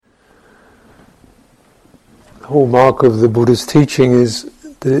hallmark of the Buddha's teaching is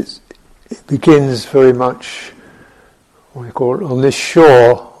that it begins very much, what we call it, on this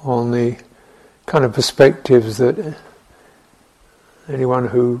shore, on the kind of perspectives that anyone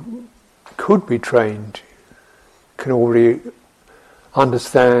who could be trained can already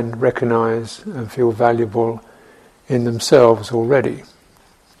understand, recognize and feel valuable in themselves already.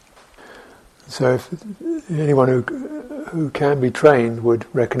 So if anyone who can be trained would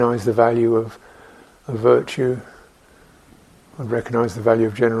recognize the value of virtue, would recognize the value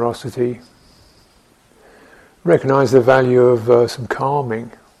of generosity, recognize the value of some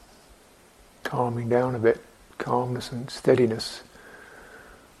calming down a bit, calmness and steadiness,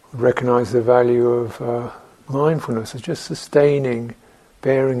 would recognize the value of mindfulness as just sustaining,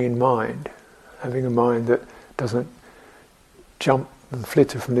 bearing in mind, having a mind that doesn't jump and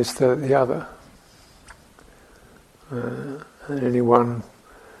flitter from this to the other. And anyone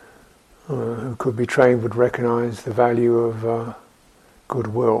who could be trained would recognize the value of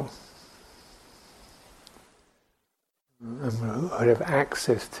goodwill and would have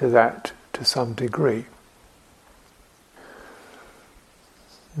access to that to some degree.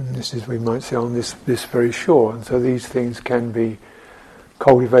 And this is, we might say, on this very shore. And so these things can be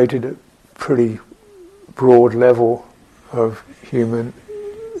cultivated at pretty broad level of human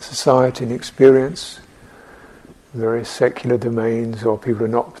society and experience, various secular domains, or people are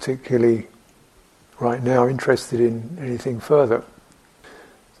not particularly right now interested in anything further.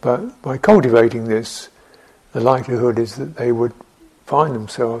 But by cultivating this, the likelihood is that they would find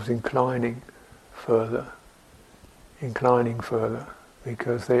themselves inclining further,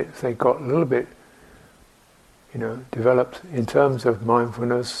 because they got a little bit, developed in terms of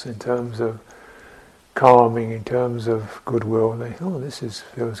mindfulness, in terms of calming, in terms of goodwill. They thought, this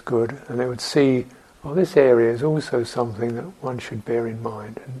feels good, and they would see, this area is also something that one should bear in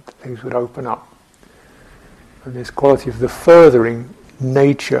mind, and things would open up. And this quality of the furthering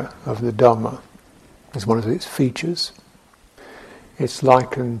nature of the Dhamma is one of its features. It's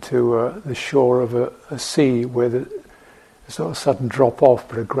likened to the shore of a sea where it's not a sudden drop off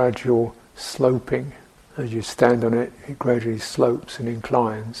but a gradual sloping. As you stand on it, it gradually slopes and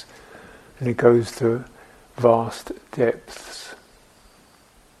inclines, and it goes to vast depths.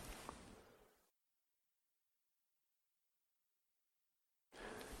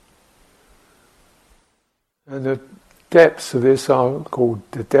 And the depths of this are called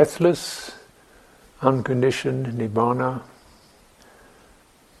the deathless, unconditioned nibbana,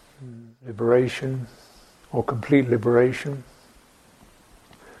 liberation, or complete liberation,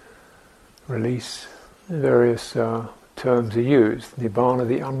 release. Various terms are used. Nibbana,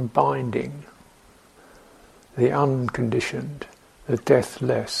 the unbinding, the unconditioned, the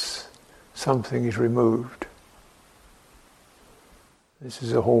deathless. Something is removed. This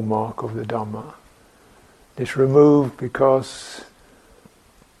is a hallmark of the Dhamma. It's removed because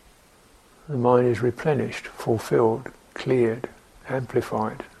the mind is replenished, fulfilled, cleared,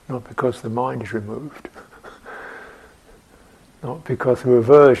 amplified, not because the mind is removed. Not because of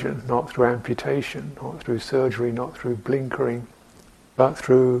aversion, not through amputation, not through surgery, not through blinkering, but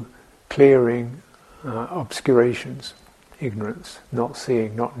through clearing obscurations, ignorance, not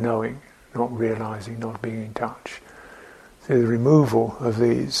seeing, not knowing, not realizing, not being in touch. Through the removal of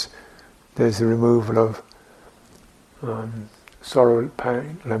these, there's the removal of sorrow,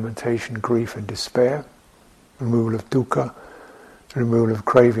 pain, lamentation, grief and despair, removal of dukkha, removal of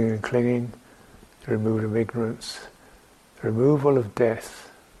craving and clinging, the removal of ignorance, the removal of death,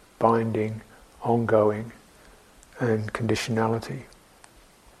 binding, ongoing, and conditionality,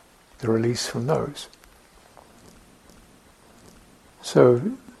 the release from those. So,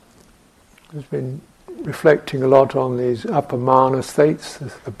 there's been reflecting a lot on these Upamana states,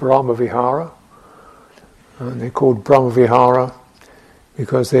 the Brahma Vihara, and they're called Brahma Vihara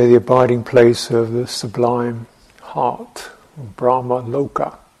because they're the abiding place of the sublime heart, Brahma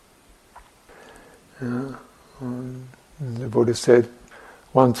Loka. The Buddha said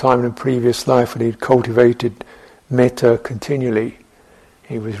one time in a previous life when he'd cultivated metta continually,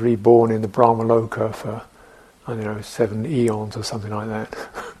 he was reborn in the Brahma Loka for, 7 eons or something like that.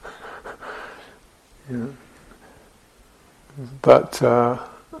 But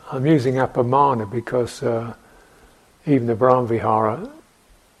I'm using Upamana because even the Brahma Vihara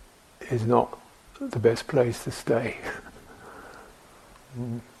is not the best place to stay.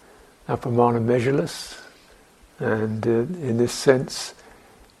 Upamana measureless, and in this sense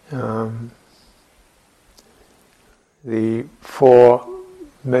the 4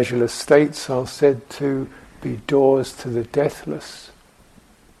 measureless states are said to be doors to the deathless.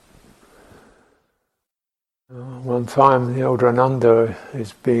 One time the elder Ananda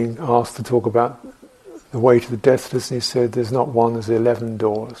is being asked to talk about the way to the deathless, and he said there's not one, there's 11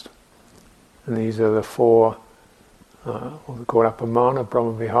 doors. And these are the four, what we call Appamana,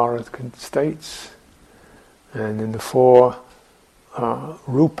 Brahma-vihara states. And then the four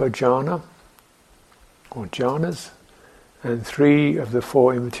Rupa jhana, or jhanas, and 3 of the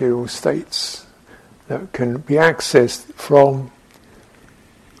 4 immaterial states that can be accessed from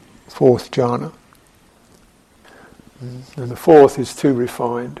 4th jhana. And the 4th is too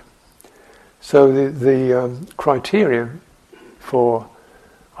refined. So the criterion for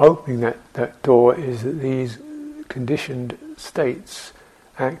opening that door is that these conditioned states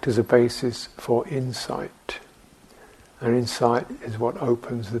act as a basis for insight. And insight is what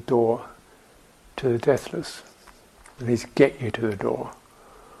opens the door to the deathless. And these get you to the door.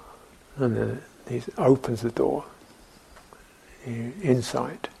 And these opens the door.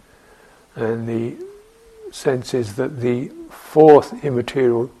 Insight. And the sense is that the 4th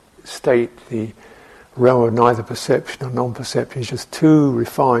immaterial state, the realm of neither perception or non-perception, is just too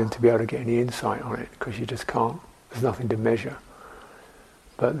refined to be able to get any insight on it, because you just can't, there's nothing to measure.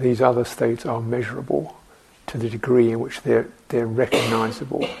 But these other states are measurable to the degree in which they're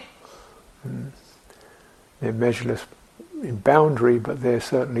recognizable. They're measureless in boundary, but they're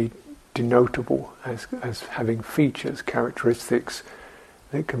certainly denotable as having features, characteristics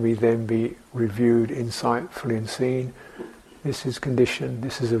that can then be reviewed insightfully and seen. This is conditioned,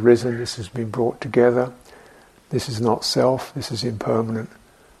 this has arisen, this has been brought together, this is not self, this is impermanent.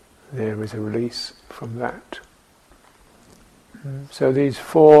 There is a release from that. So these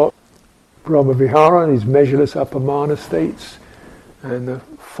 4 Brahma-vihara, these measureless Appamana states, and the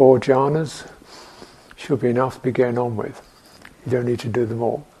 4 jhanas should be enough to be getting on with. You don't need to do them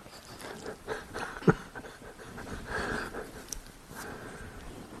all.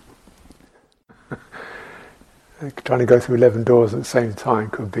 Trying to go through 11 doors at the same time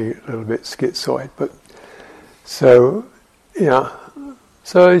could be a little bit schizoid, but so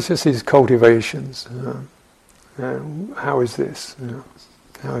it's just these cultivations. How is this?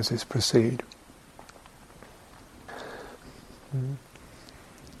 How does this proceed?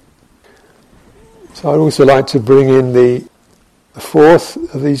 So I'd also like to bring in the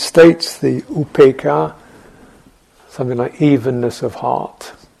 4th of these states, the Upekkhā, something like evenness of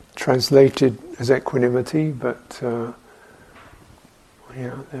heart, translated as equanimity, but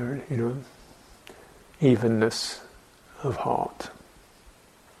evenness of heart.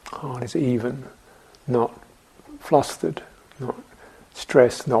 Heart is even, not flustered, not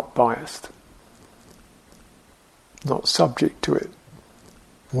stressed, not biased, not subject to it.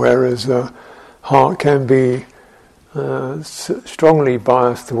 Whereas heart can be strongly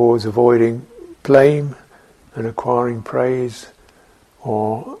biased towards avoiding blame and acquiring praise,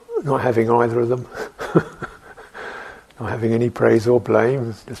 or not having either of them, not having any praise or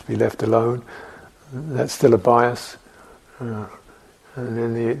blame, just be left alone. That's still a bias. And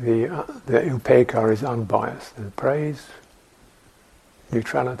then the Upekkhā is unbiased. There's praise,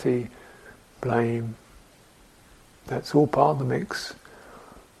 neutrality, blame. That's all part of the mix.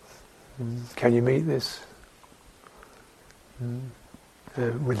 Can you meet this?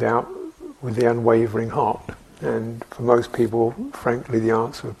 With the unwavering heart? And for most people, frankly, the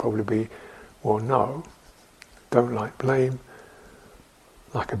answer would probably be, well, no. Don't like blame.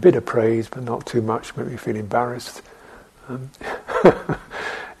 Like a bit of praise, but not too much, make me feel embarrassed.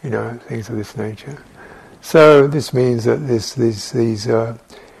 Things of this nature. So this means that these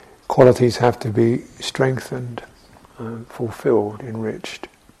qualities have to be strengthened, fulfilled, enriched,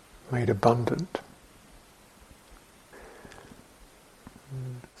 made abundant.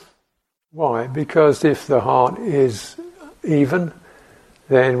 Why? Because if the heart is even,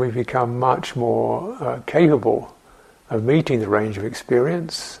 then we become much more capable of meeting the range of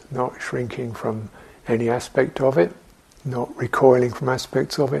experience, not shrinking from any aspect of it, not recoiling from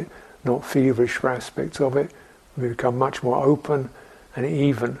aspects of it, not feverish for aspects of it. We become much more open and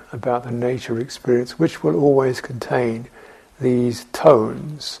even about the nature of experience, which will always contain these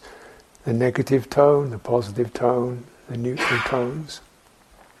tones, the negative tone, the positive tone, the neutral tones.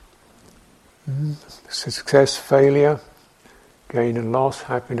 Success, failure, gain and loss,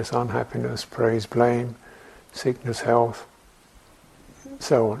 happiness, unhappiness, praise, blame, sickness, health,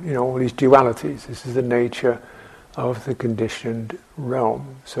 so on. All these dualities. This is the nature of the conditioned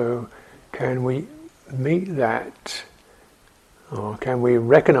realm. So can we meet that? Or can we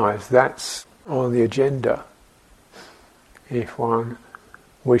recognize that's on the agenda if one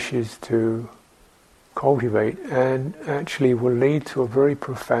wishes to cultivate, and actually will lead to a very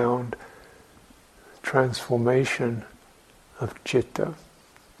profound transformation of citta,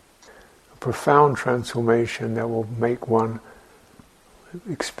 a profound transformation that will make one's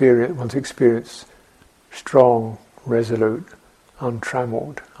experience strong, resolute,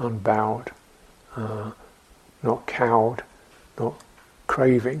 untrammeled, unbowed, not cowed, not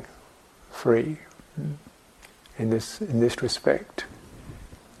craving, free in this respect.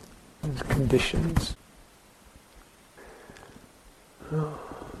 Conditions.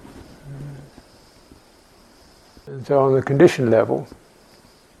 And so on the condition level,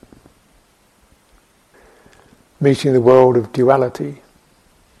 meeting the world of duality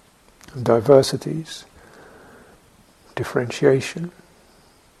and diversities, differentiation,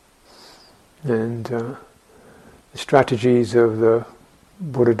 and the strategies of the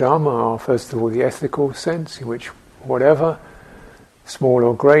Buddha Dharma are first of all the ethical sense, in which whatever, small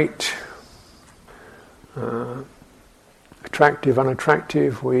or great, attractive,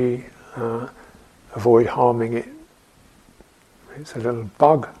 unattractive, we avoid harming it. It's a little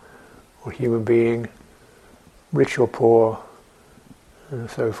bug or human being, rich or poor, and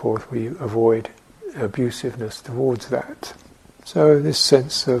so forth. We avoid abusiveness towards that. So this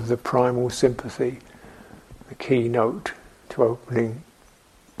sense of the primal sympathy, the keynote to opening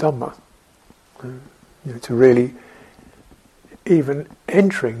Dhamma, to really even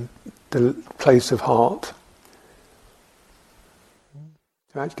entering the place of heart,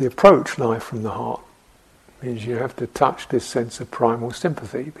 to actually approach life from the heart, means you have to touch this sense of primal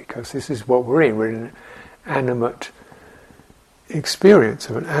sympathy, because this is what we're in. We're in an animate experience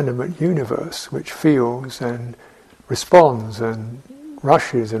of an animate universe which feels and responds and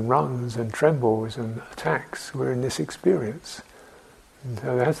rushes and runs and trembles and attacks. We're in this experience. And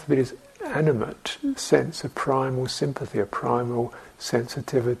so there has to be this animate sense of primal sympathy, a primal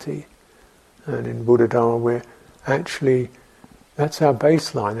sensitivity. And in Buddha Dharma we're actually, that's our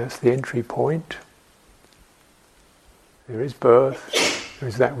baseline, that's the entry point. There is birth, there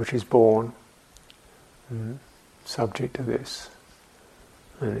is that which is born, subject to this.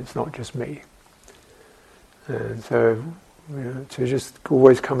 And it's not just me. And so, to just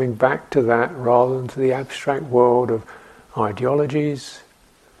always coming back to that rather than to the abstract world of ideologies,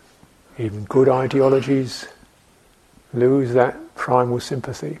 even good ideologies, lose that primal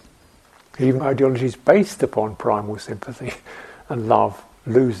sympathy. Even ideologies based upon primal sympathy and love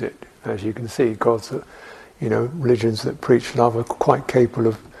lose it. As you can see, God's, religions that preach love are quite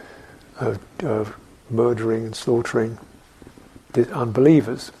capable of murdering and slaughtering the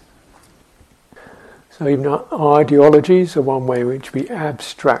unbelievers. So even our ideologies are one way in which we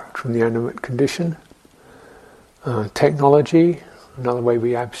abstract from the animate condition. Technology, another way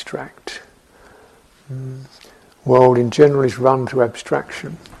we abstract. World in general is run through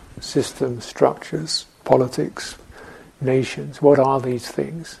abstraction. Systems, structures, politics, nations. What are these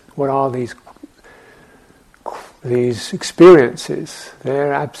things? What are these experiences?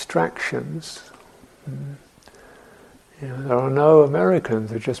 They're abstractions. There are no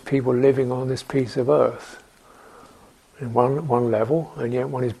Americans, they're just people living on this piece of earth in one level, and yet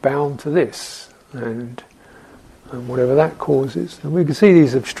one is bound to this, and whatever that causes. And we can see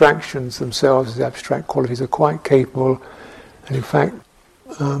these abstractions themselves, these abstract qualities, are quite capable, and in fact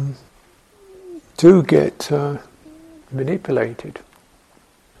do get manipulated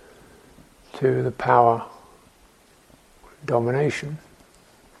to the power domination.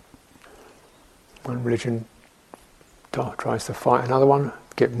 One religion tries to fight another one,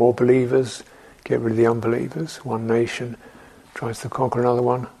 get more believers, get rid of the unbelievers. One nation tries to conquer another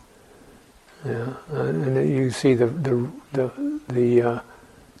one. And you see the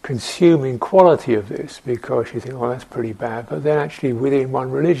consuming quality of this, because you think, well, that's pretty bad. But then actually within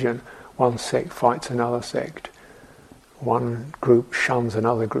one religion, one sect fights another sect. One group shuns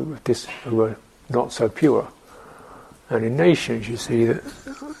another group who are not so pure. And in nations you see that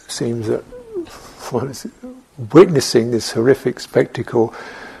it seems that one is witnessing this horrific spectacle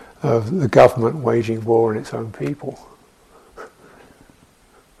of the government waging war on its own people.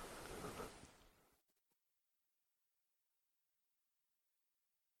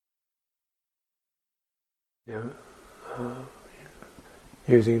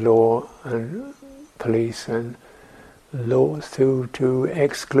 Using law and police and laws to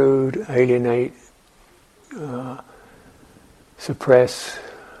exclude, alienate, suppress,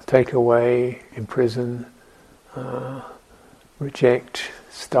 take away, imprison, reject,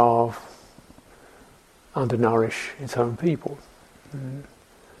 starve, undernourish its own people. And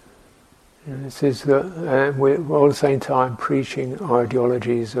this is and we're all at the same time preaching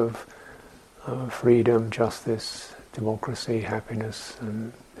ideologies of freedom, justice, democracy, happiness,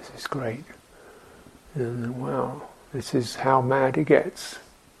 and this is great. And wow, this is how mad it gets.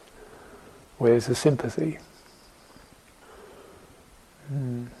 Where's the sympathy?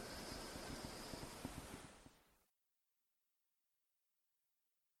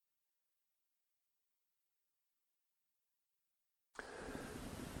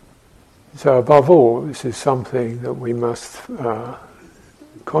 So above all, this is something that we must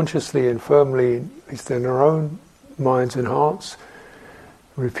consciously and firmly, in our own minds and hearts,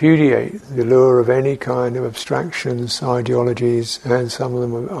 repudiate the lure of any kind of abstractions, ideologies, and some of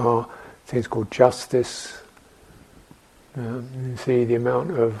them are things called justice. You see the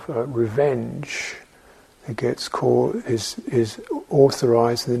amount of revenge that gets called is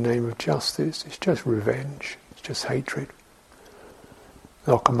authorized in the name of justice. It's just revenge. It's just hatred.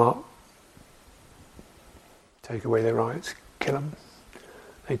 Lock them up. Take away their rights. Kill them.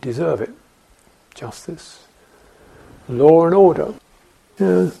 They deserve it. Justice. Law and order.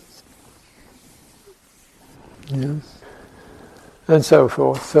 Yeah. And so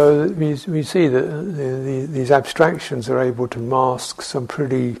forth. So we see that these abstractions are able to mask some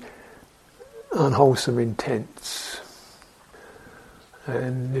pretty unwholesome intents.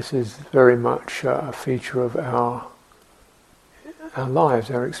 And this is very much a feature of our lives,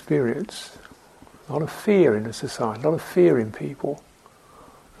 our experience. A lot of fear in the society, a lot of fear in people,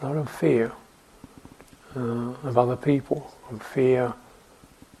 a lot of fear of other people, of fear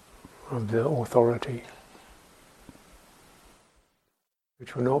of the authority,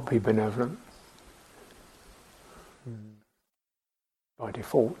 which will not be benevolent by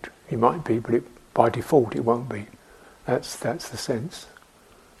default. It might be, but by default it won't be. That's the sense.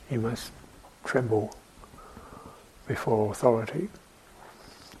 You must tremble before authority.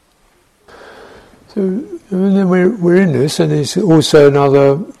 So, and then we're in this, and there's also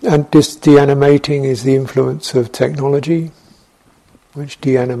another, and this de-animating is the influence of technology, which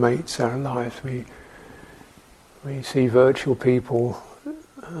de-animates our lives. We see virtual people,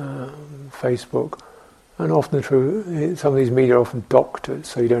 Facebook, and often through some of these media are often doctored,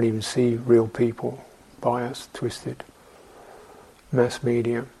 so you don't even see real people, biased, twisted, mass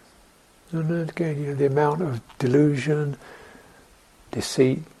media. And again, the amount of delusion,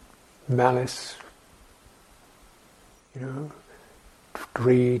 deceit, malice,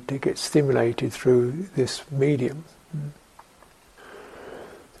 greed that gets stimulated through this medium.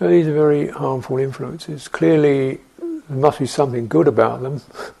 So these are very harmful influences. Clearly, there must be something good about them.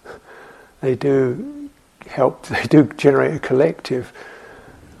 They do help. They do generate a collective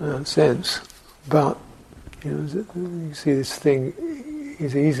sense, but you see, this thing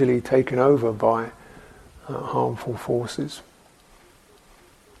is easily taken over by harmful forces.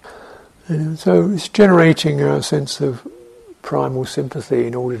 And so it's generating a sense of primal sympathy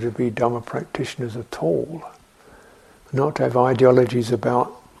in order to be Dhamma practitioners at all. Not to have ideologies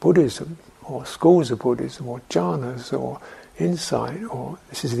about Buddhism, or schools of Buddhism, or jhanas, or insight, or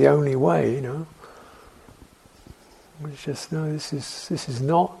this is the only way, It's just, no, this is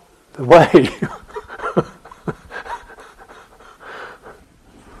not the way.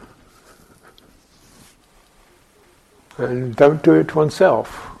 And don't do it to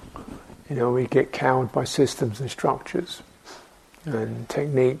oneself. We get cowed by systems and structures and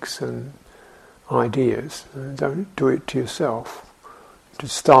techniques and ideas. And don't do it to yourself.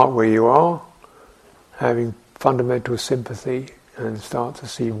 Just start where you are, having fundamental sympathy, and start to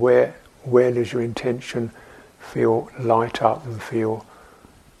see where does your intention feel light up and feel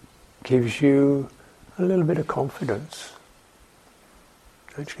gives you a little bit of confidence.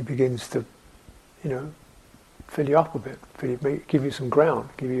 Actually begins to, fill you up a bit, give you some ground,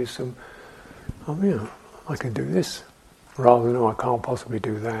 give you some, I can do this, rather than, I can't possibly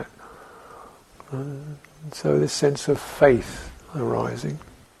do that. So this sense of faith arising.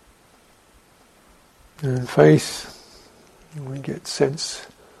 And faith, we get sense,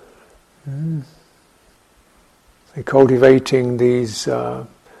 cultivating these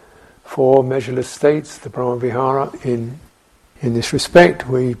four measureless states, the Brahmavihara, in this respect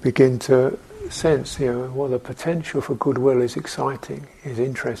we begin to sense, the potential for goodwill is exciting, is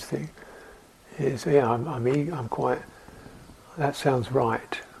interesting. I'm quite. That sounds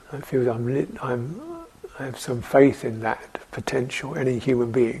right. I feel I have some faith in that potential. Any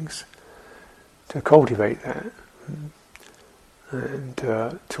human beings to cultivate that, and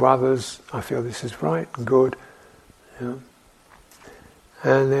to others, I feel this is right and good.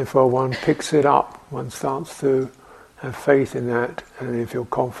 And therefore, one picks it up. One starts to have faith in that, and then feel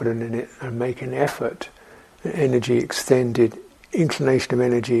confident in it, and make an effort, energy extended, inclination of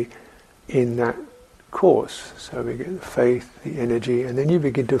energy in that course. So we get the faith, the energy, and then you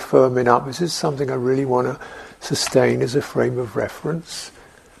begin to firm it up. Is this something I really want to sustain as a frame of reference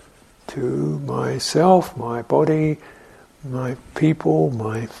to myself, my body, my people,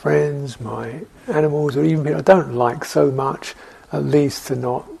 my friends, my animals, or even people I don't like so much, at least to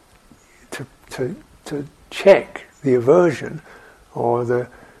not to check the aversion or the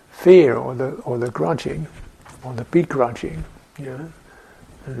fear or the grudging or the begrudging,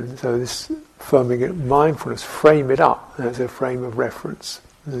 And so this firming mindfulness, frame it up as a frame of reference.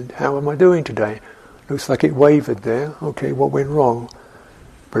 And how am I doing today? Looks like it wavered there. Okay, what went wrong?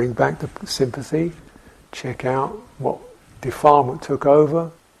 Bring back the sympathy, check out what defilement took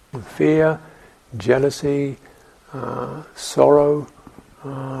over, fear, jealousy, sorrow,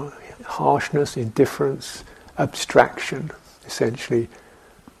 harshness, indifference, abstraction. Essentially,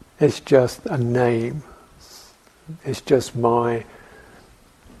 it's just a name. It's just my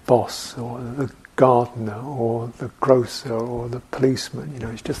boss, or the gardener, or the grocer, or the policeman.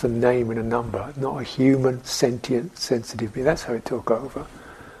 It's just a name and a number, not a human, sentient, sensitive being. That's how it took over.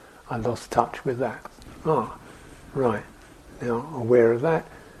 I lost touch with that. Right. Now, aware of that,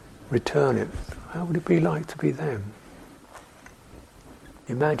 return it. How would it be like to be them?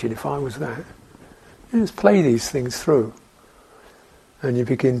 Imagine if I was that. Just play these things through. And you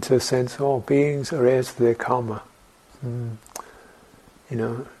begin to sense, beings are heirs to their karma.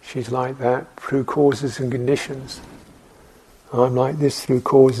 She's like that through causes and conditions. I'm like this through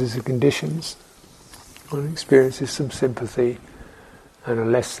causes and conditions. One experiences some sympathy and a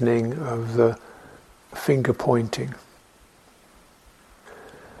lessening of the finger pointing.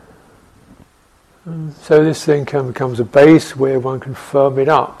 So this then becomes a base where one can firm it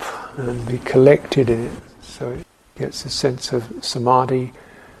up and be collected in it. So it gets a sense of samadhi,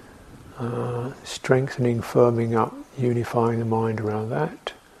 strengthening, firming up, unifying the mind around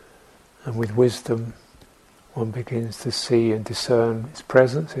that. And with wisdom, one begins to see and discern its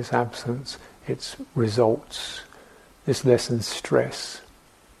presence, its absence, its results. This lessens stress.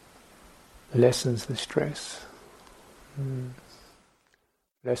 Lessens the stress.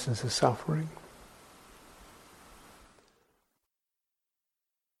 Lessens the suffering.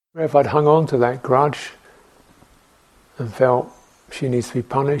 Where if I'd hung on to that grudge and felt she needs to be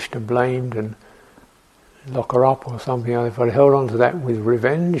punished and blamed and lock her up or something, if I'd held on to that with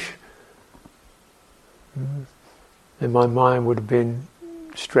revenge, then my mind would have been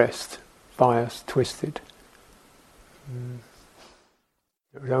stressed, biased, twisted.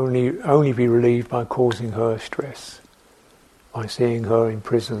 It would only be relieved by causing her stress, by seeing her in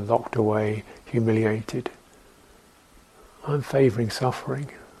prison, locked away, humiliated. I'm favouring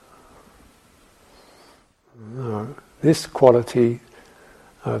suffering. No, this quality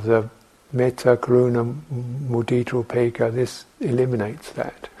of the metta, karuna, mudita, upekkha, this eliminates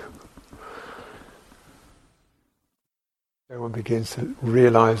that. So one begins to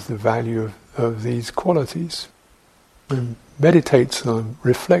realise the value of these qualities and meditates on them,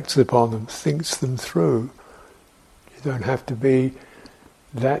 reflects upon them, thinks them through. You don't have to be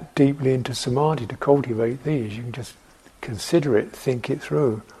that deeply into samadhi to cultivate these. You can just consider it, think it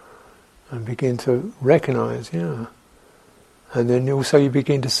through, and begin to recognise, And then also you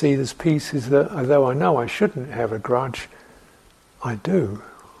begin to see there's pieces that, although I know I shouldn't have a grudge, I do.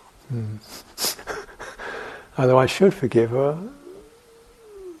 Although I should forgive her,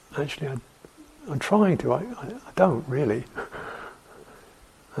 actually I'm trying to, I don't really.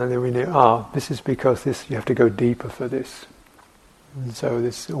 And then we know, this is because you have to go deeper for this. And so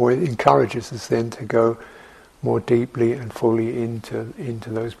this, or it encourages us then to go more deeply and fully into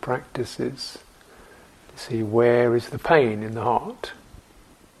those practices, to see where is the pain in the heart.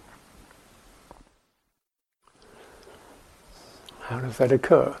 How does that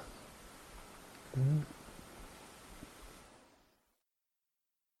occur? You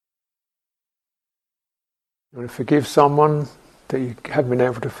want to forgive someone that you haven't been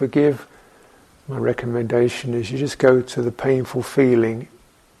able to forgive? My recommendation is you just go to the painful feeling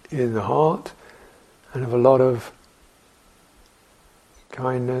in the heart and have a lot of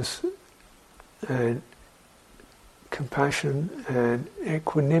kindness and compassion and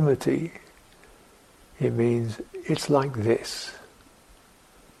equanimity. It means it's like this.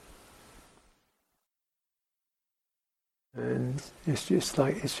 And it's just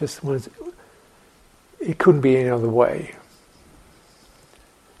it couldn't be any other way.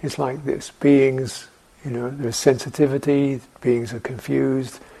 It's like this. Beings, there's sensitivity, beings are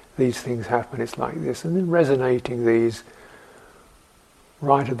confused, these things happen, it's like this. And then resonating these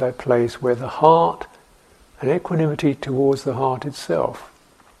right at that place where the heart, and equanimity towards the heart itself.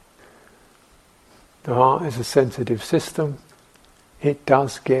 The heart is a sensitive system, it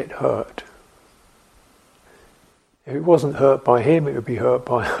does get hurt. If it wasn't hurt by him, it would be hurt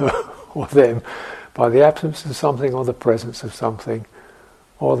by her or them, by the absence of something or the presence of something,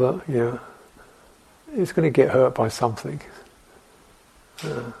 or it's going to get hurt by something.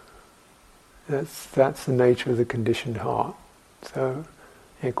 That's the nature of the conditioned heart. So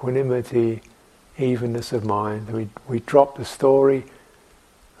equanimity, evenness of mind. We drop the story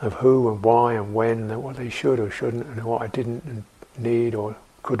of who and why and when and what they should or shouldn't and what I didn't need or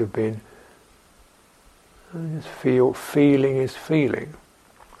could have been. And just feel, feeling is feeling.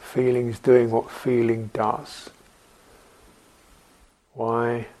 Feeling is doing what feeling does.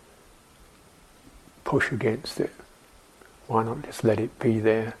 Why push against it? Why not just let it be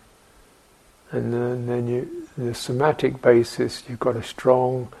there? And then the somatic basis, you've got a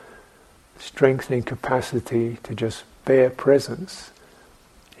strong, strengthening capacity to just bear presence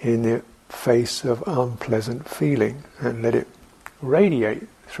in the face of unpleasant feeling and let it radiate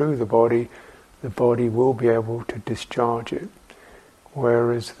through the body will be able to discharge it.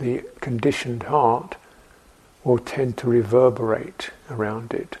 Whereas the conditioned heart will tend to reverberate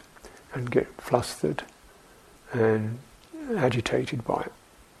around it and get flustered and agitated by it.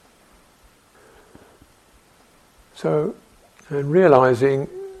 So, and realizing,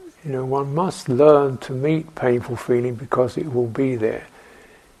 one must learn to meet painful feeling because it will be there.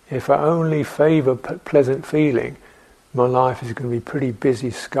 If I only favour pleasant feeling, my life is going to be pretty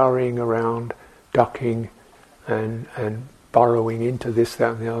busy scurrying around, ducking and burrowing into this,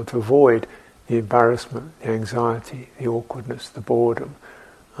 that and the other to avoid the embarrassment, the anxiety, the awkwardness, the boredom,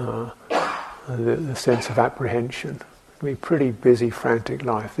 the sense of apprehension. It'll be a pretty busy, frantic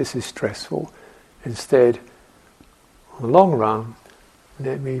life. This is stressful. Instead, in the long run,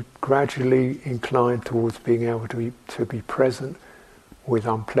 let me gradually incline towards being able to be present with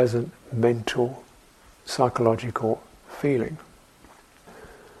unpleasant mental, psychological feeling.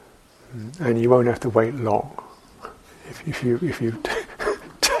 And you won't have to wait long. If you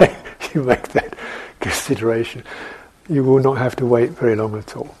you make that consideration, you will not have to wait very long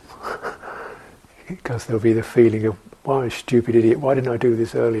at all. Because there'll be the feeling of, why, stupid idiot, why didn't I do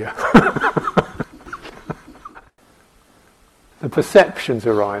this earlier? The perceptions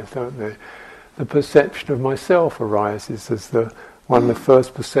arise, don't they? The perception of myself arises as one of the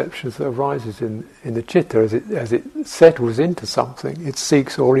first perceptions that arises in the citta. As it settles into something, it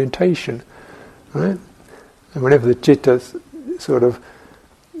seeks orientation, right? And whenever the citta sort of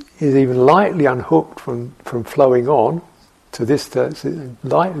is even lightly unhooked from flowing on to this,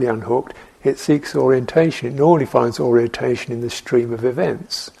 lightly unhooked, it seeks orientation. It normally finds orientation in the stream of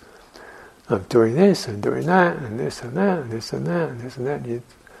events. I'm doing this and doing that and this and that and this and that and this and that. And you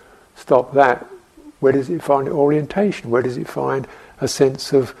stop that. Where does it find orientation? Where does it find a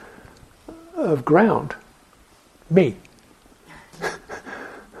sense of ground? Me.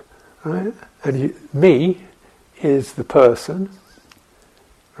 Right? And me is the person.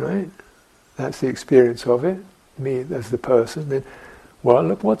 Right? That's the experience of it. Me as the person. Then, well,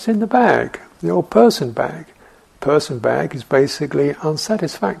 look what's in the bag. The old person bag. Person bag is basically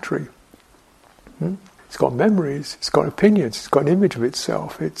unsatisfactory. It's got memories, it's got opinions, it's got an image of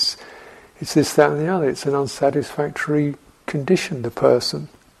itself, it's this, that and the other. It's an unsatisfactory condition, the person.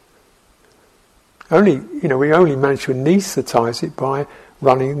 We only manage to anaesthetize it by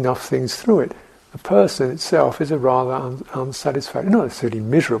running enough things through it. The person itself is a rather unsatisfactory, not necessarily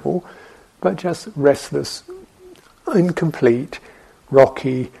miserable, but just restless, incomplete,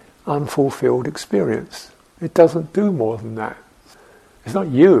 rocky, unfulfilled experience. It doesn't do more than that. It's not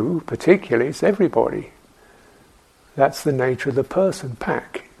you particularly, it's everybody. That's the nature of the person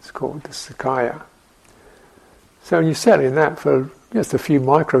pack. It's called the Sakkaya. So when you settle in that for just a few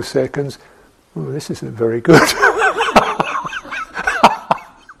microseconds, this isn't very good.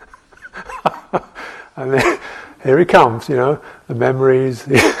 And then here it comes, the memories,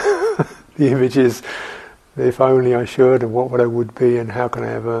 the images, if only I should, and what I would be, and how can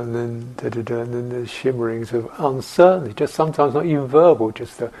I ever, and then and then the shimmerings of uncertainty, just sometimes not even verbal,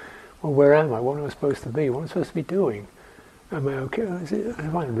 just where am I? What am I supposed to be? What am I supposed to be doing? Am I okay?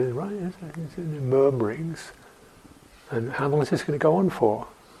 Am I really right? The murmurings, and how long is this going to go on for?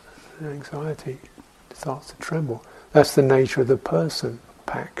 The anxiety starts to tremble. That's the nature of the person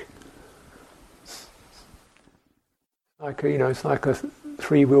pack. It's like a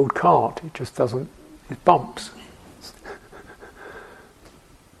three-wheeled cart. It just doesn't. It bumps.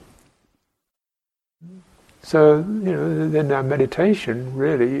 So, then our meditation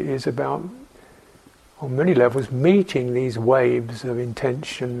really is about, on many levels, meeting these waves of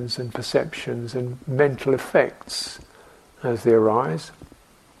intentions and perceptions and mental effects as they arise.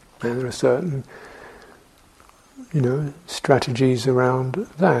 And there are certain, strategies around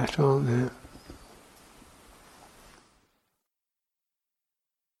that, aren't there?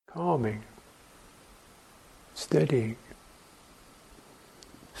 Calming. Steadying,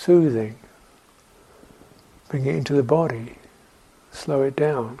 soothing, bring it into the body, slow it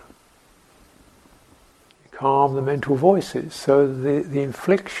down, calm the mental voices, so the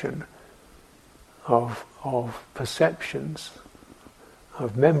infliction of perceptions,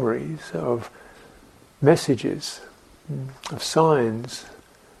 of memories, of messages, of signs,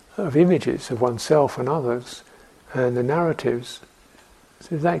 of images of oneself and others, and the narratives,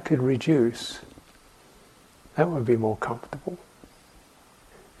 so if that could reduce, that would be more comfortable.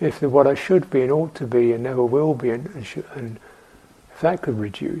 If the what I should be and ought to be and never will be, and if that could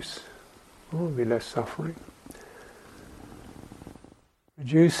reduce, there would be less suffering.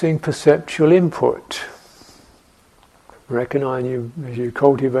 Reducing perceptual input. Recognizing as you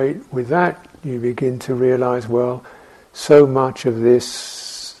cultivate with that, you begin to realize, well, so much of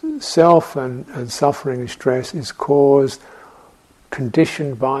this self and suffering and stress is caused,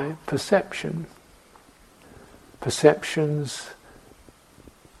 conditioned by perception. Perceptions,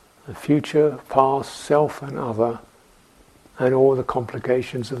 the future, past, self and other, and all the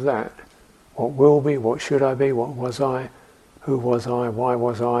complications of that. What will be, what should I be, what was I, who was I, why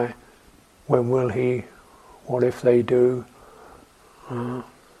was I, when will he, what if they do,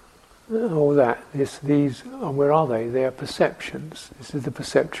 all that. These, where are they? They are perceptions. This is the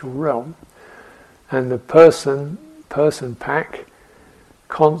perceptual realm. And the person pack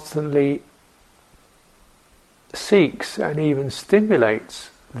constantly seeks and even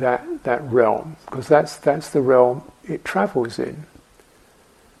stimulates that realm, because that's the realm it travels in.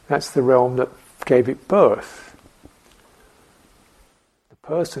 That's the realm that gave it birth. The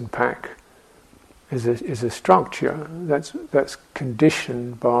person pack is a structure that's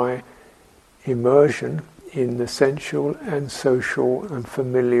conditioned by immersion in the sensual and social and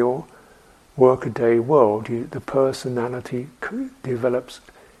familial workaday world. The personality develops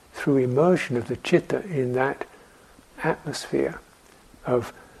through immersion of the citta in that atmosphere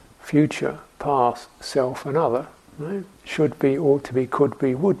of future, past, self and other. Right? Should be, ought to be, could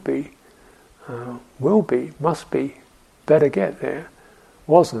be, would be, will be, must be, better get there,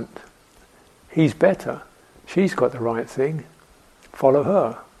 wasn't. He's better. She's got the right thing. Follow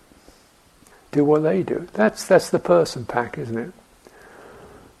her. Do what they do. That's the person pack, isn't it?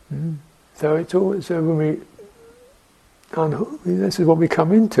 So it's always when this is what we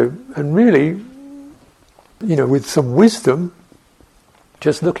come into, and really, with some wisdom,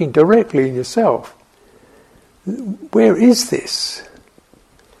 just looking directly in yourself. Where is this?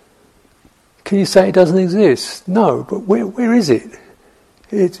 Can you say it doesn't exist? No, but where is it?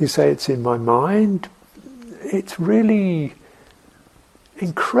 You say it's in my mind. It's really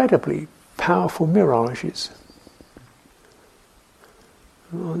incredibly powerful mirages,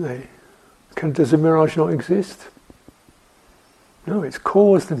 aren't they? Does a mirage not exist? No, it's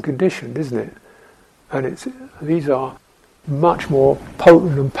caused and conditioned, isn't it? And these are much more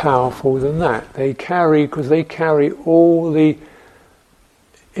potent and powerful than that. They carry all the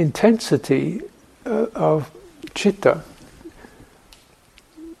intensity of citta,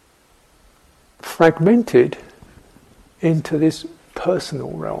 fragmented into this personal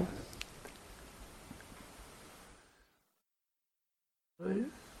realm. Right?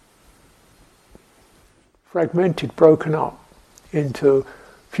 Fragmented, broken up into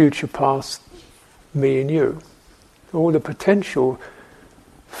future, past, me and you. All the potential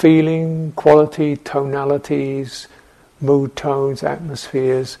feeling, quality, tonalities, mood tones,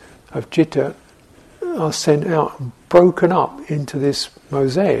 atmospheres of citta are sent out, broken up into this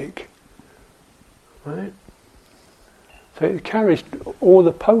mosaic. Right? So it carries all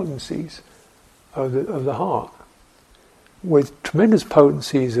the potencies of the heart, with tremendous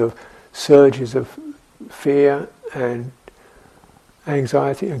potencies of surges of fear and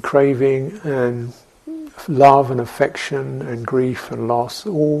anxiety and craving and love and affection and grief and loss,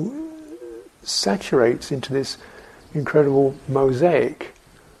 all saturates into this incredible mosaic,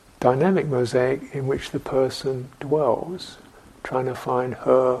 dynamic mosaic in which the person dwells, trying to find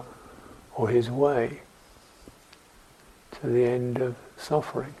her or his way to the end of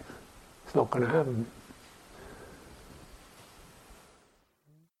suffering. It's not going to happen.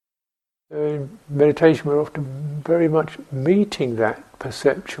 In meditation, we're often very much meeting that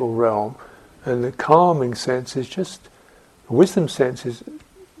perceptual realm, and the calming sense is just, the wisdom sense is,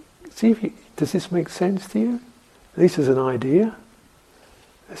 does this make sense to you? At least as an idea.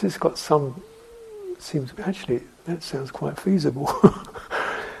 This has got seems actually, that sounds quite feasible.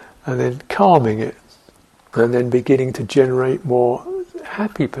 And then calming it, and then beginning to generate more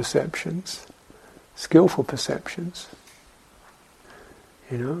happy perceptions, skillful perceptions,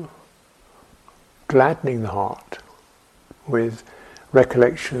 gladdening the heart with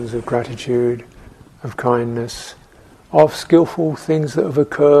recollections of gratitude, of kindness, of skillful things that have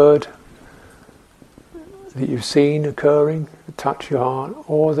occurred, that you've seen occurring, that touch your heart,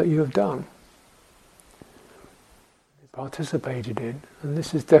 or that you have done, participated in. And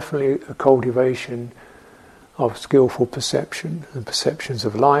this is definitely a cultivation of skillful perception, and perceptions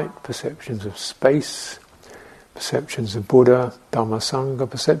of light, perceptions of space, perceptions of Buddha, Dhamma, Sangha,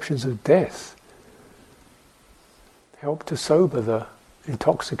 perceptions of death. Help to sober the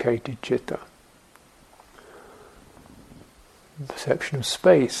intoxicated citta. Perception of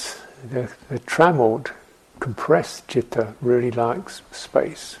space. The trammeled, compressed citta really likes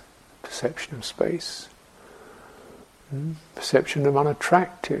space. Perception of space. Perception of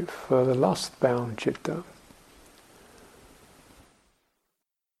unattractive for the lust-bound citta.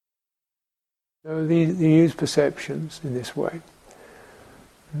 So they use perceptions in this way.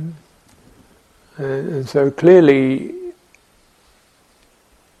 And so clearly,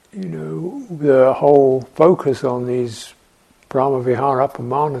 the whole focus on these Brahma Vihara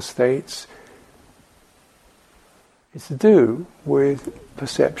Upamana states is to do with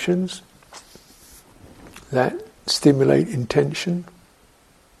perceptions that stimulate intention,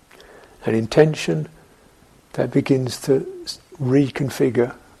 and intention that begins to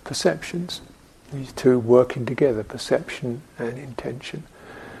reconfigure perceptions. These two working together, perception and intention.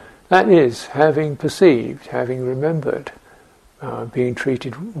 That is, having perceived, having remembered, being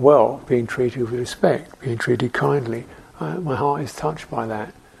treated well, being treated with respect, being treated kindly. My heart is touched by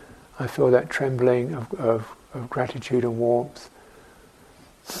that. I feel that trembling of gratitude and warmth.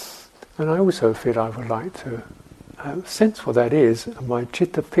 And I also feel I would like to sense what that is, and my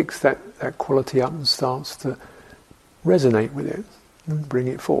citta picks that quality up and starts to resonate with it and bring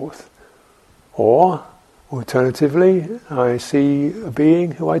it forth. Or, alternatively, I see a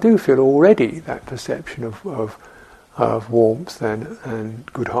being who I do feel already that perception of warmth and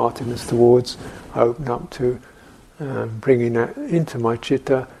good-heartedness towards. I open up to bringing that into my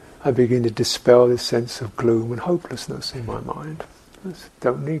citta. I begin to dispel this sense of gloom and hopelessness in my mind. I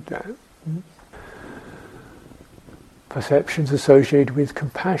don't need that. Perceptions associated with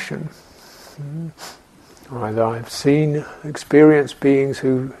compassion. Either I've experienced beings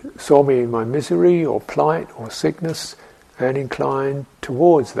who saw me in my misery or plight or sickness and inclined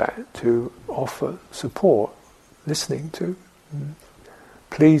towards that to offer support, listening to,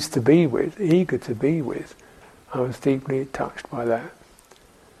 pleased to be with, eager to be with. I was deeply touched by that.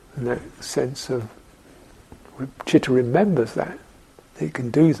 And that sense of citta remembers that. It can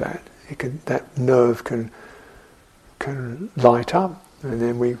do that. That nerve can light up, and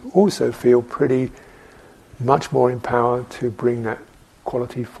then we also feel pretty much more empowered to bring that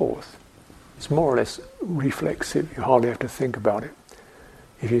quality forth. It's more or less reflexive. You hardly have to think about it.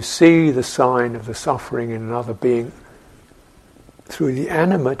 If you see the sign of the suffering in another being through the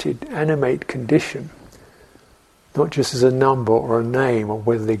animate condition, not just as a number or a name or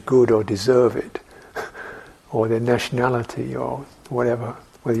whether they're good or deserve it, or their nationality or whatever,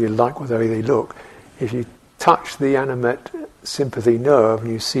 whether you like the way they look. If you touch the animate sympathy nerve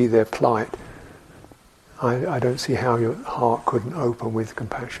and you see their plight, I don't see how your heart couldn't open with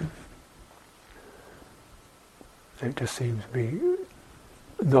compassion. It just seems to be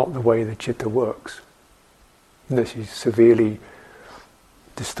not the way the citta works, unless you're severely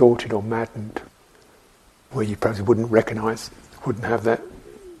distorted or maddened, where you perhaps wouldn't have that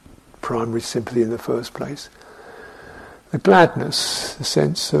primary sympathy in the first place. The gladness, the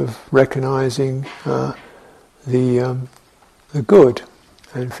sense of recognizing the good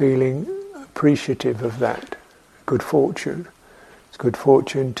and feeling appreciative of that good fortune. It's good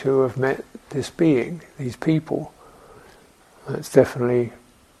fortune to have met this being, these people. That's definitely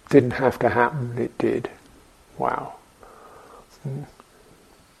didn't have to happen, it did. Wow. And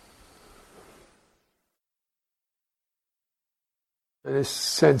this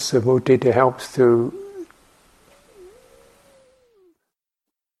sense of mudita helps to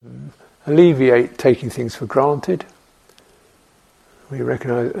alleviate taking things for granted. We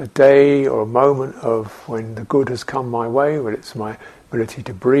recognize a day or a moment of when the good has come my way, whether it's my ability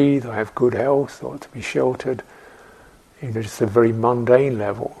to breathe, I have good health, or to be sheltered, just a very mundane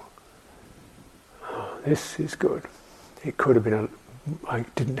level. Oh, this is good. It could have been I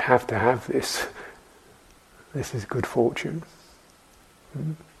didn't have to have this. This is good fortune.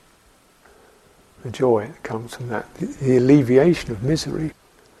 The joy that comes from that, the alleviation of misery.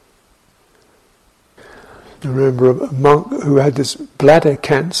 I remember a monk who had this bladder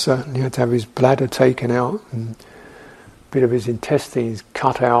cancer, and he had to have his bladder taken out, and a bit of his intestines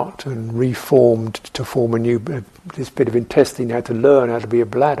cut out and reformed to form a new. This bit of intestine had to learn how to be a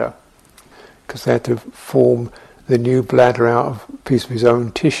bladder, because they had to form the new bladder out of a piece of his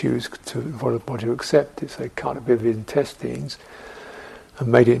own tissues for the body to accept it. So they cut a bit of his intestines and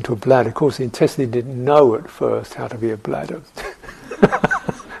made it into a bladder. Of course, the intestine didn't know at first how to be a bladder.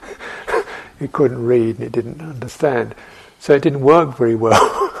 It couldn't read and it didn't understand. So it didn't work very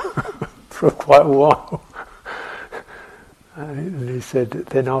well for quite a while. And he said,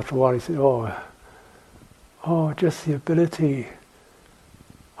 then after a while he said, just the ability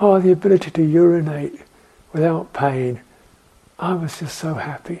to urinate without pain. I was just so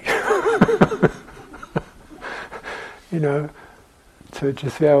happy. To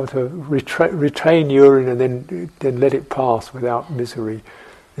just be able to retain urine and then let it pass without misery.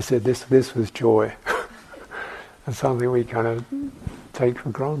 They said this was joy, and something we kind of take for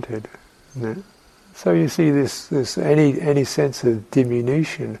granted, isn't it? So you see this any sense of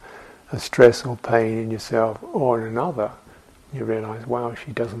diminution of stress or pain in yourself or in another, you realise, wow,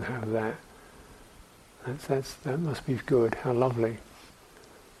 she doesn't have that. That must be good. How lovely.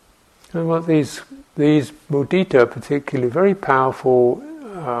 And what these mudita, particularly, very powerful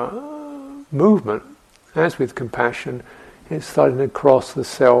movement. As with compassion, it's starting to cross the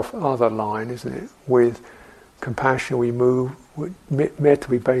self-other line, isn't it? With compassion, we move. Metta,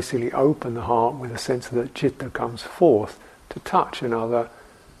 we basically open the heart with a sense that citta comes forth to touch another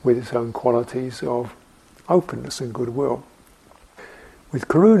with its own qualities of openness and goodwill. With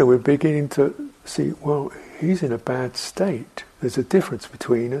karuna, we're beginning to see, well, he's in a bad state. There's a difference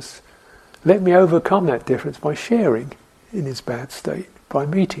between us. Let me overcome that difference by sharing in his bad state, by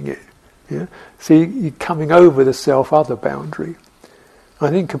meeting it. Yeah? See, you're coming over the self-other boundary. I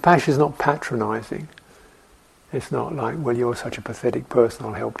think compassion is not patronising. It's not like, well, you're such a pathetic person,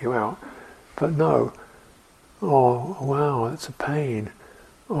 I'll help you out. But no, oh, wow, that's a pain.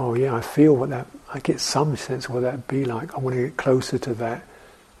 Oh yeah, I get some sense of what that'd be like. I want to get closer to that,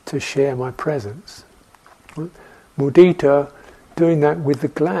 to share my presence. Mudita, doing that with the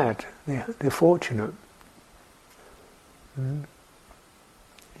glad, the fortunate.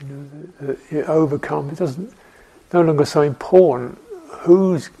 It overcomes, it doesn't, no longer so important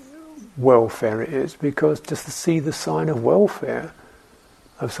whose welfare it is, because just to see the sign of welfare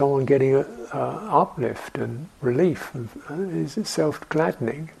of someone getting uplift and relief is itself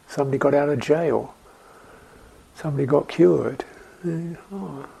gladdening. Somebody got out of jail, somebody got cured,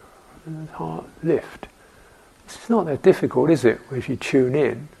 heart lift. It's not that difficult, is it, if you tune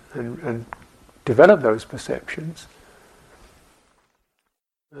in and develop those perceptions.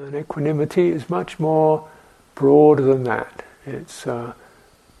 And equanimity is much more broader than that. It's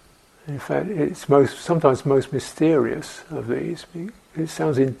in fact, it's sometimes most mysterious of these. It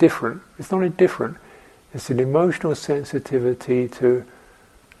sounds indifferent. It's not indifferent. It's an emotional sensitivity to,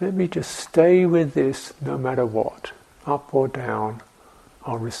 let me just stay with this no matter what. Up or down,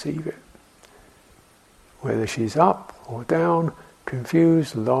 I'll receive it. Whether she's up or down,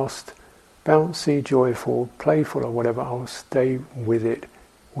 confused, lost, bouncy, joyful, playful or whatever, I'll stay with it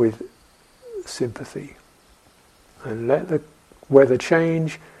with sympathy. And let the weather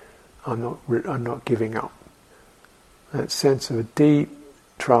change, I'm not giving up. That sense of a deep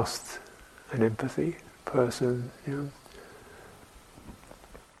trust and empathy, person,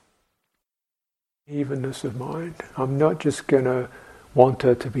 evenness of mind. I'm not just going to want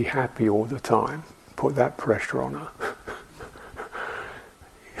her to be happy all the time, put that pressure on her.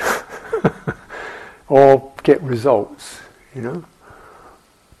 Or get results, It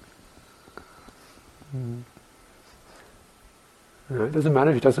doesn't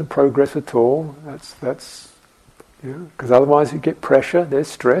matter if it doesn't progress at all. That's because otherwise you get pressure. There's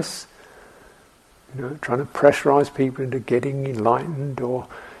stress. Trying to pressurize people into getting enlightened or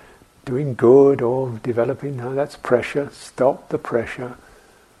doing good or developing. No, that's pressure. Stop the pressure.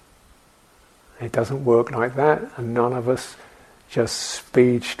 It doesn't work like that, and none of us just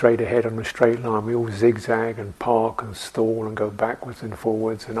speed straight ahead on a straight line. We all zigzag and park and stall and go backwards and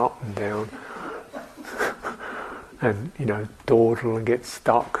forwards and up and down. And dawdle and get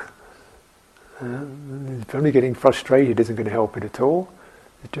stuck. Only getting frustrated isn't going to help it at all.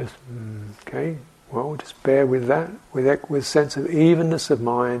 It's just okay. Well, just bear with that, with a sense of evenness of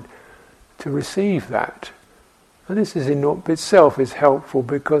mind, to receive that. And this is in itself is helpful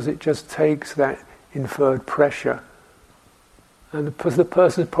because it just takes that inferred pressure, and the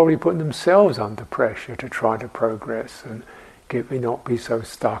person's probably putting themselves under pressure to try to progress and not be so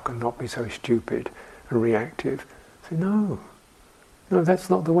stuck and not be so stupid and reactive. No, that's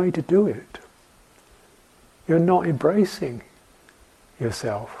not the way to do it. You're not embracing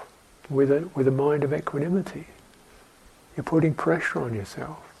yourself with a mind of equanimity. You're putting pressure on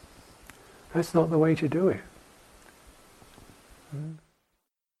yourself. That's not the way to do it.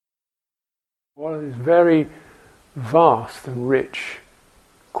 Well, it's very vast and rich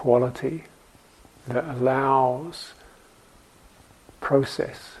quality that allows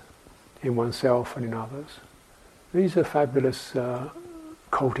process in oneself and in others. These are fabulous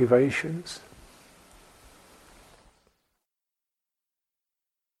cultivations.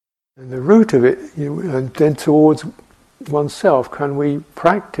 And the root of it, and then towards oneself, can we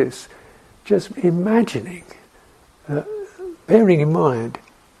practice just imagining, bearing in mind,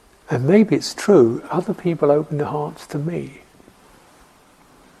 and maybe it's true, other people open their hearts to me,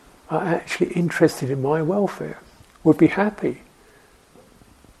 are actually interested in my welfare, would be happy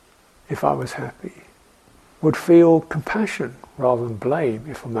if I was happy, would feel compassion rather than blame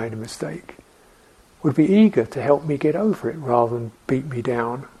if I made a mistake, would be eager to help me get over it rather than beat me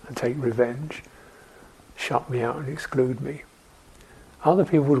down and take revenge, shut me out and exclude me. Other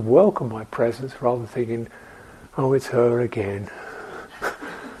people would welcome my presence rather than thinking, oh, it's her again.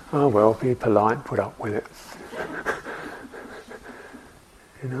 Oh well, be polite, put up with it.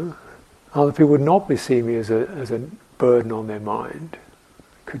 You know? Other people would not be seeing me as a burden on their mind.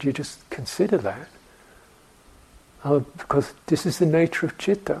 Could you just consider that? Because this is the nature of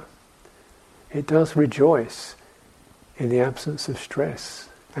citta. It does rejoice in the absence of stress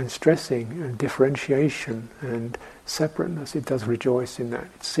and stressing and differentiation and separateness. It does rejoice in that.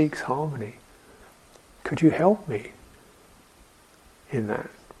 It seeks harmony. Could you help me in that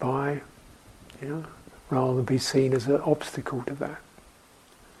by, rather than be seen as an obstacle to that?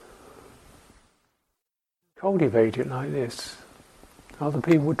 Cultivate it like this. Other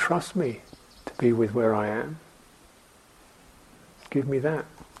people would trust me to be with where I am. Give me that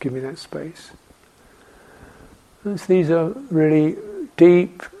space. These are really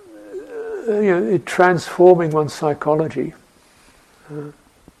deep, transforming one's psychology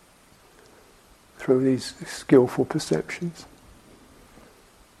through these skillful perceptions.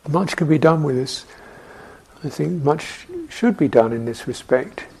 Much can be done with this. I think much should be done in this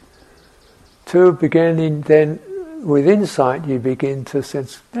respect. To begin then, with insight, you begin to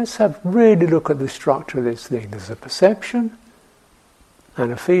sense, let's really look at the structure of this thing. There's a perception,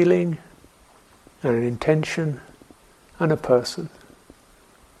 and a feeling, and an intention, and a person.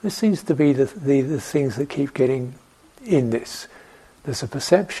 This seems to be the things that keep getting in this. There's a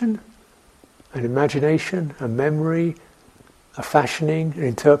perception, an imagination, a memory, a fashioning, an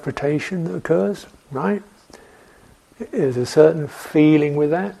interpretation that occurs, right? There's a certain feeling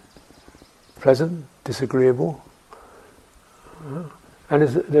with that, pleasant, disagreeable. And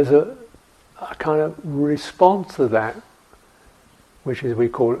there's a kind of response to that, which is,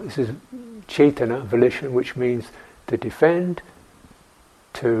 this is cetana, volition, which means to defend,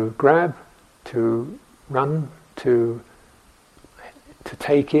 to grab, to run, to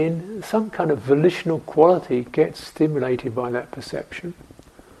take in. Some kind of volitional quality gets stimulated by that perception.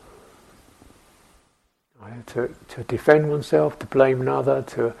 To defend oneself, to blame another,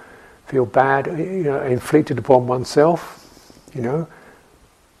 to feel bad, inflicted upon oneself.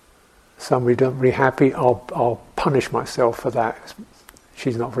 Somebody not very happy, I'll punish myself for that.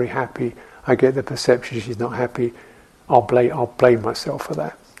 She's not very happy. I get the perception she's not happy. I'll blame myself for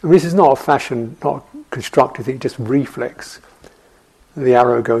that. And this is not a fashion, not a constructive thing, just reflex. The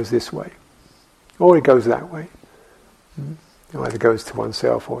arrow goes this way, or it goes that way. It either goes to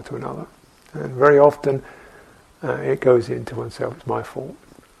oneself or to another. And very often it goes into oneself. It's my fault.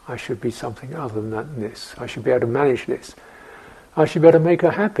 I should be something other than this. I should be able to manage this. I should be able to make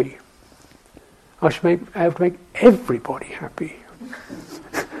her happy. I should be able to make everybody happy.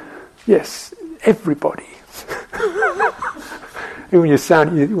 Yes, everybody. When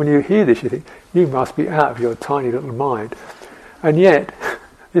you hear this, you think, you must be out of your tiny little mind. And yet,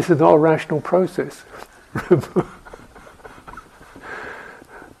 this is not a rational process.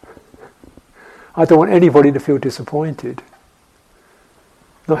 I don't want anybody to feel disappointed,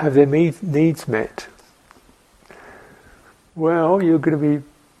 not have their needs met. Well, you're going to be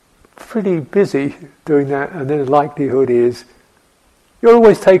pretty busy doing that, and then the likelihood is you're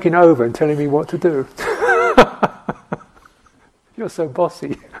always taking over and telling me what to do. You're so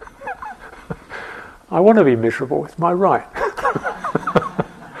bossy. I want to be miserable, it's my right.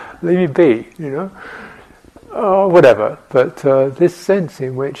 Leave me be, whatever. But this sense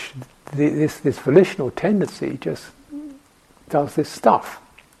in which this volitional tendency just does this stuff.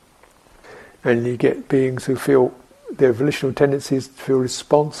 And you get beings who feel their volitional tendencies feel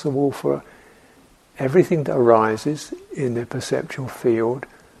responsible for everything that arises in their perceptual field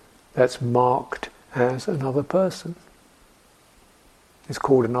that's marked as another person. It's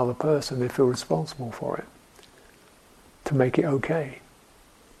called another person. They feel responsible for it to make it okay.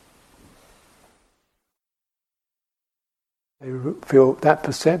 They feel that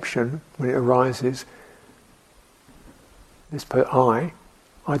perception when it arises. I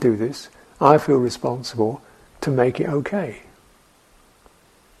do this. I feel responsible to make it okay.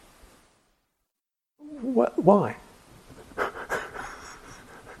 Why?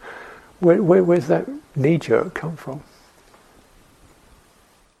 Where's that knee-jerk come from?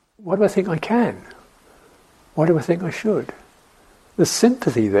 Why do I think I can? Why do I think I should? The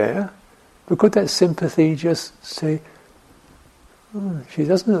sympathy there But could that sympathy just say, oh, she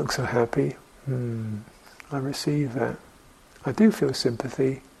doesn't look so happy. I receive that. I do feel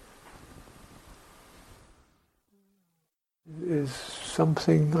sympathy. Is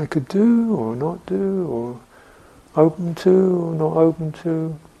something I could do or not do, or open to or not open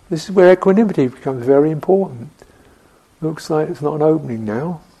to? This is where equanimity becomes very important. Looks like it's not an opening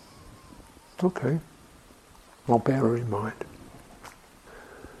now. Okay, I'll bear her in mind.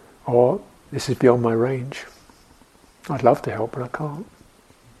 Or, this is beyond my range. I'd love to help, but I can't.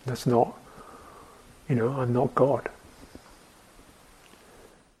 That's not, I'm not God.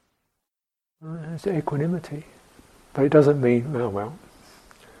 It's equanimity. But it doesn't mean,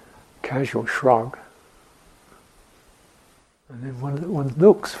 casual shrug. And then one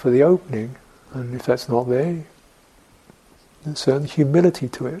looks for the opening, and if that's not there, there's certain humility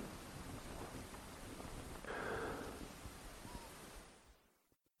to it.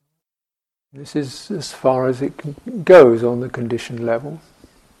 This is as far as it goes on the conditioned level.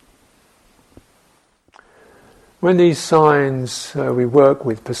 When these signs we work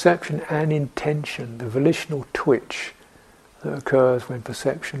with perception and intention, the volitional twitch that occurs when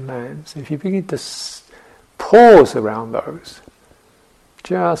perception lands, if you begin to pause around those,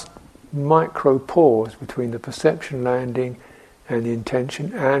 just micro pause between the perception landing and the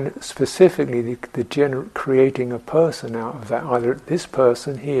intention, and specifically the creating a person out of that, either this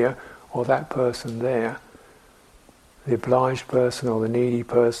person here or that person there, the obliged person or the needy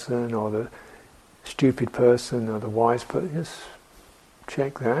person or the stupid person or the wise person. Just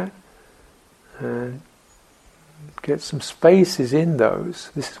check that and get some spaces in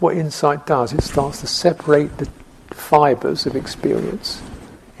those. This is what insight does. It starts to separate the fibres of experience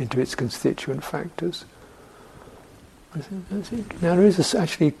into its constituent factors. Now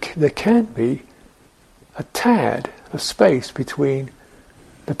there can be a tad of space between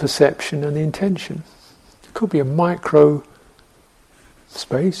the perception and the intention. It could be a micro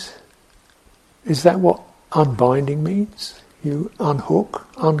space. Is that what unbinding means? You unhook,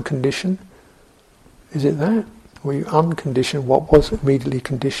 uncondition. Is it that? Or you uncondition what was immediately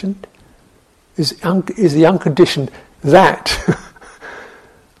conditioned? Is the unconditioned that,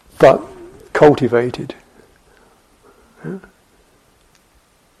 but cultivated? Yeah?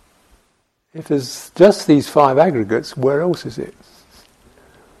 If there's just these 5 aggregates, where else is it?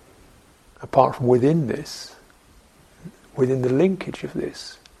 Apart from within this, within the linkage of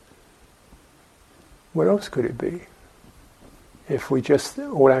this. Where else could it be? If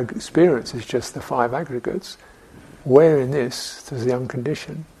all our experience is just the 5 aggregates, where in this does the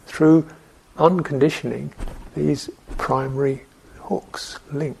unconditioned? Through unconditioning these primary hooks,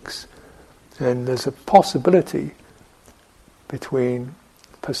 links. And there's a possibility between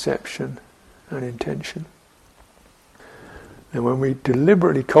perception and intention. And when we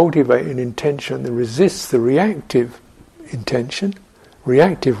deliberately cultivate an intention that resists the reactive intention,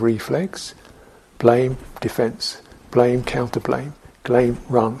 reactive reflex, blame, defense, blame, counter-blame, blame,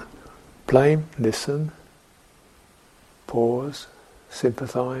 run, blame, listen, pause,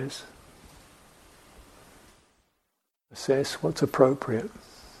 sympathize, assess what's appropriate.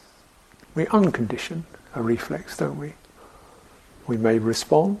 We uncondition a reflex, don't we? We may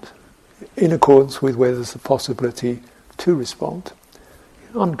respond in accordance with where there's a possibility to respond.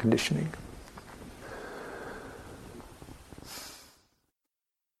 Unconditioning.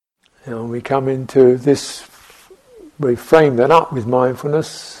 And we come into this, we frame that up with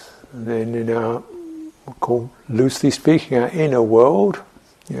mindfulness, and then in our, we'll call, loosely speaking, our inner world,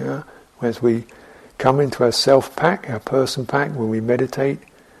 as we come into our self-pack, our person pack, when we meditate,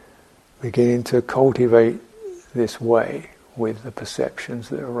 beginning to cultivate this way with the perceptions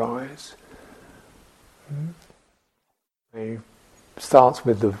that arise. It starts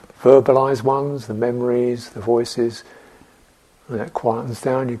with the verbalized ones, the memories, the voices. When that quietens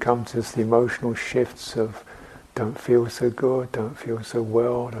down, you come to the emotional shifts of don't feel so good, don't feel so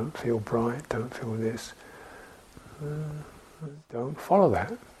well, don't feel bright, don't feel this. Don't follow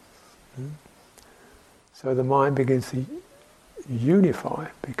that. So the mind begins to unify,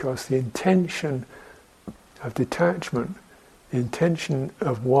 because the intention of detachment, the intention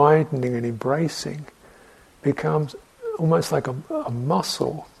of widening and embracing, becomes almost like a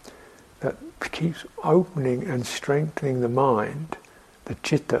muscle that keeps opening and strengthening the mind, the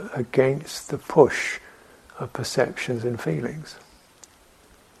citta, against the push of perceptions and feelings.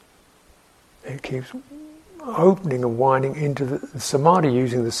 It keeps opening and winding into the samadhi,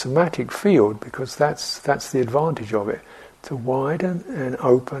 using the somatic field, because that's the advantage of it, to widen and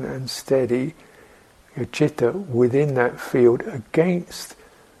open and steady your citta within that field against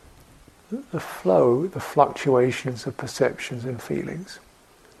the flow, the fluctuations of perceptions and feelings.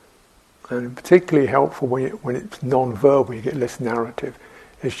 And particularly helpful when it's non-verbal, you get less narrative.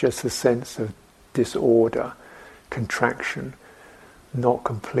 It's just a sense of disorder, contraction, not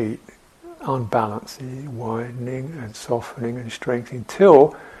complete, unbalanced, widening and softening and strengthening,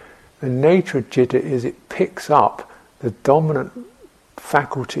 till the nature of citta is it picks up the dominant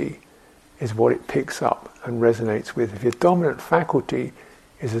faculty is what it picks up and resonates with. If your dominant faculty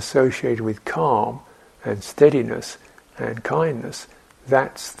is associated with calm and steadiness and kindness,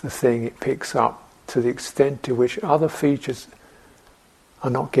 that's the thing it picks up, to the extent to which other features are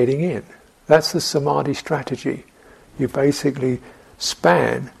not getting in. That's the samadhi strategy. You basically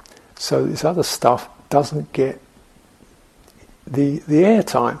span so this other stuff doesn't get the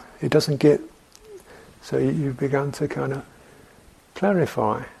airtime. It doesn't get... So you've begun to kind of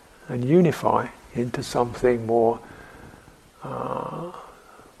clarify and unify into something more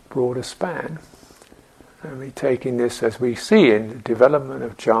broader span. And we're taking this, as we see in the development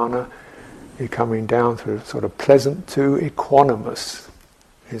of jhana, you're coming down through sort of pleasant to equanimous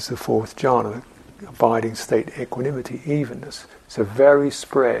is the fourth jhana, the abiding state, equanimity, evenness. It's a very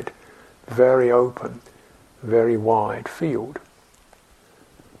spread, very open, very wide field.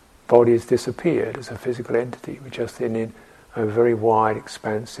 Body has disappeared as a physical entity. We're just in a very wide,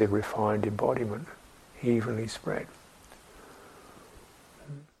 expansive, refined embodiment, evenly spread.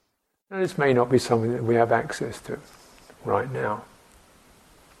 Now, this may not be something that we have access to right now.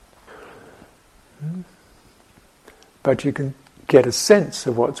 But you can get a sense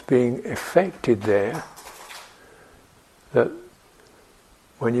of what's being effected there, that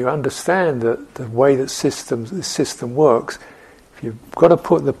when you understand that the way that the system works, if you've got to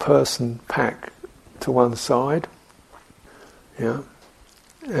put the person pack to one side,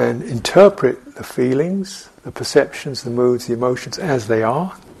 and interpret the feelings, the perceptions, the moods, the emotions as they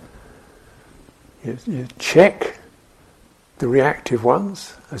are. You check the reactive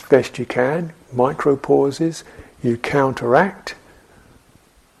ones as best you can, micro pauses. You counteract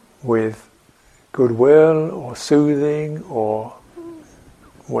with goodwill or soothing or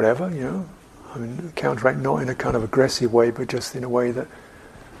whatever, I mean, counteract not in a kind of aggressive way, but just in a way that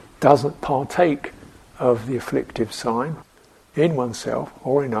doesn't partake of the afflictive sign in oneself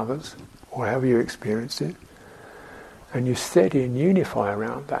or in others, or however you experience it. And you steady and unify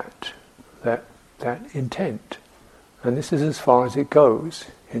around that intent. And this is as far as it goes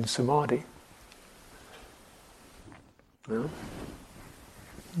in samadhi.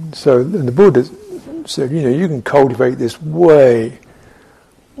 So and the Buddha said, you can cultivate this way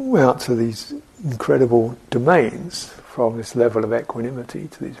out to these incredible domains, from this level of equanimity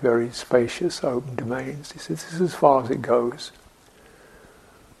to these very spacious, open domains. He says, this is as far as it goes.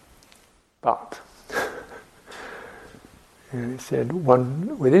 But, he said,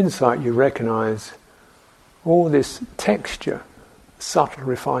 with insight you recognize all this texture, subtle,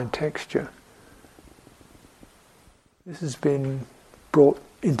 refined texture. This has been brought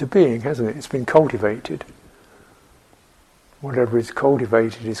into being, hasn't it? It's been cultivated. Whatever is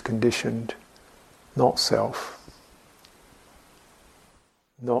cultivated is conditioned, not self,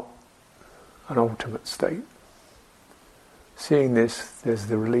 not an ultimate state. Seeing this, there's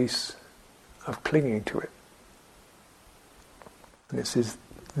the release of clinging to it. This is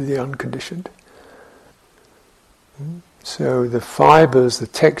the unconditioned. So the fibres, the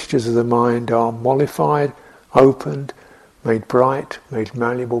textures of the mind are mollified, opened, made bright, made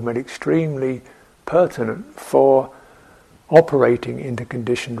malleable, made extremely pertinent for operating in the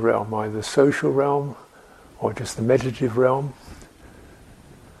conditioned realm, either the social realm or just the meditative realm.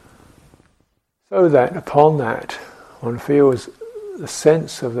 So that upon that one feels the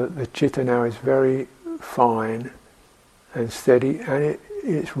sense of the citta now is very fine and steady, and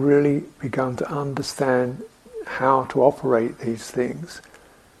it's really begun to understand how to operate these things,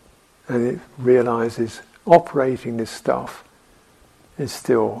 and it realizes operating this stuff is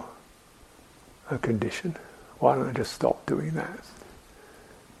still a condition. Why don't I just stop doing that?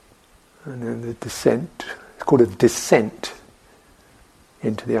 And then the descent, it's called a descent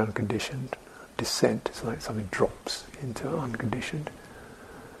into the unconditioned. Descent, it's like something drops into unconditioned.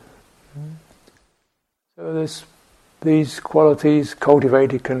 So there's these qualities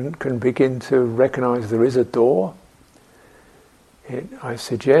cultivated can begin to recognize there is a door. I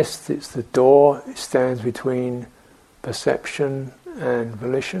suggest it's the door, it stands between perception and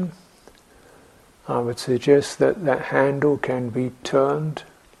volition. I would suggest that handle can be turned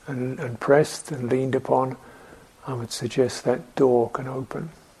and pressed and leaned upon. I would suggest that door can open.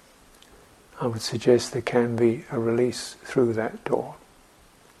 I would suggest there can be a release through that door.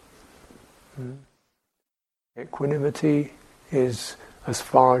 Equanimity is as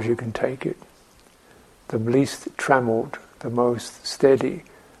far as you can take it. The least trammelled, the most steady,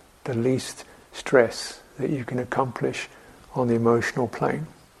 the least stress that you can accomplish on the emotional plane.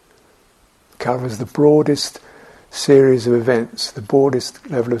 Covers the broadest series of events, the broadest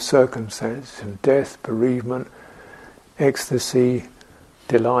level of circumstance, of death, bereavement, ecstasy,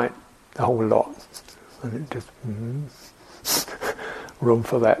 delight, the whole lot. And it just room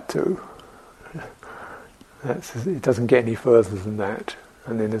for that too. It doesn't get any further than that.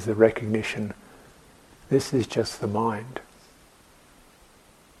 And then there's the recognition, this is just the mind.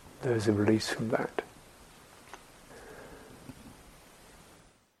 There's a release from that.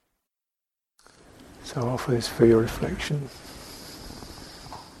 So I offer this for your reflection.